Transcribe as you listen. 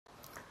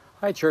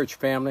Hi, church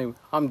family.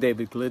 I'm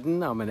David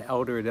Glidden. I'm an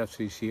elder at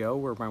FCCO,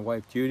 where my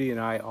wife Judy and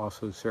I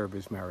also serve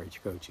as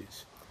marriage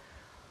coaches.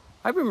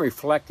 I've been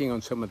reflecting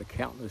on some of the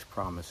countless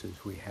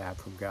promises we have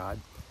from God,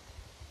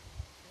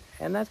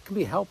 and that can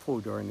be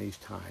helpful during these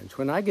times.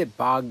 When I get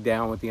bogged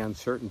down with the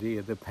uncertainty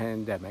of the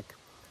pandemic,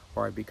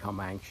 or I become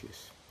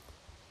anxious,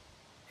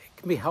 it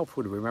can be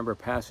helpful to remember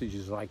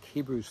passages like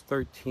Hebrews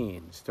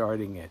 13,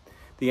 starting at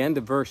the end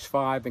of verse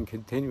 5 and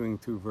continuing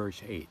through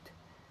verse 8.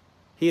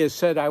 He has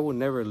said, I will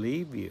never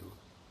leave you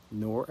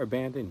nor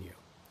abandon you.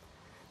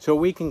 So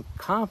we can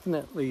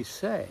confidently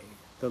say,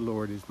 the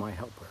Lord is my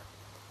helper.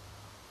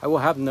 I will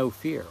have no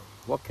fear.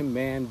 What can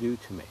man do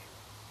to me?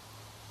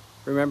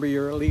 Remember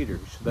your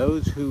leaders,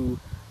 those who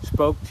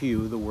spoke to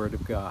you the word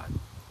of God.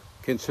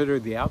 Consider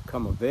the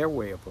outcome of their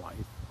way of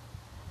life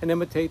and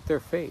imitate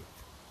their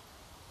faith.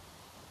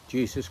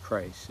 Jesus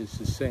Christ is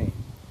the same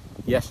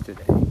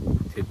yesterday,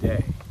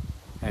 today,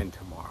 and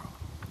tomorrow.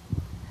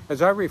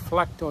 As I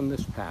reflect on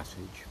this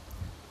passage,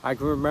 I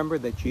can remember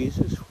that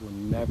Jesus will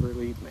never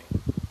leave me.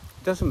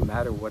 It doesn't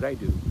matter what I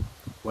do,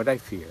 what I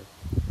fear.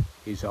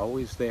 He's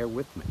always there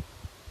with me,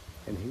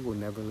 and he will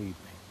never leave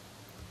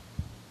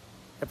me.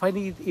 If I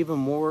need even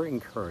more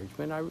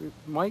encouragement, I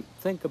might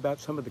think about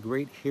some of the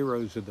great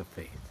heroes of the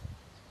faith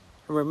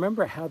and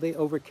remember how they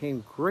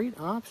overcame great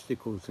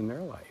obstacles in their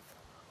life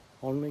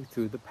only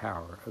through the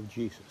power of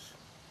Jesus.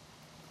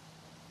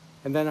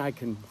 And then I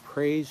can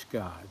praise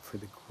God for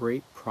the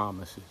great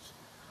promises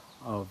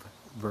of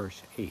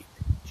verse 8.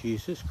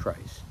 Jesus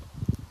Christ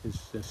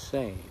is the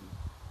same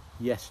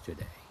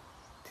yesterday,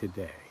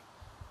 today,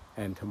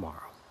 and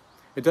tomorrow.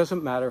 It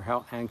doesn't matter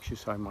how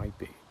anxious I might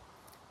be.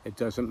 It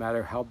doesn't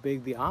matter how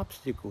big the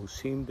obstacles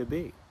seem to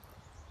be.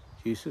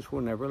 Jesus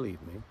will never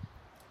leave me.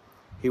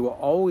 He will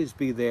always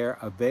be there,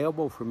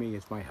 available for me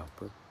as my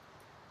helper.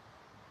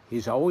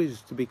 He's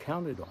always to be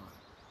counted on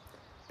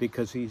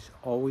because he's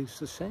always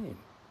the same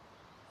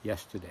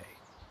yesterday,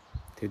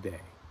 today,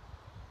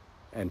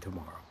 and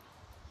tomorrow.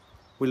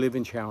 We live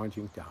in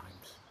challenging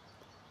times.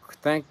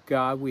 Thank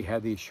God we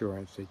have the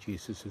assurance that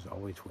Jesus is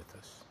always with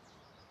us.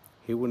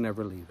 He will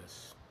never leave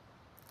us,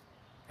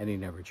 and he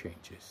never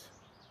changes.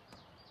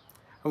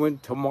 And when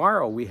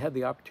tomorrow we have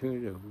the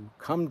opportunity to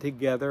come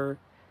together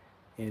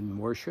in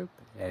worship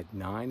at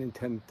 9 and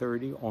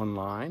 10:30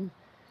 online,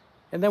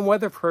 and then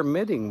weather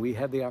permitting, we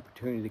have the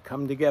opportunity to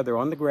come together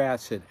on the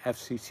grass at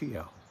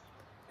FCCO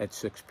at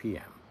 6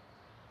 p.m.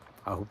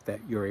 I hope that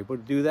you're able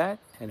to do that,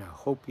 and I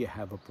hope you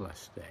have a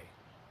blessed day.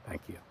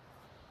 Thank you.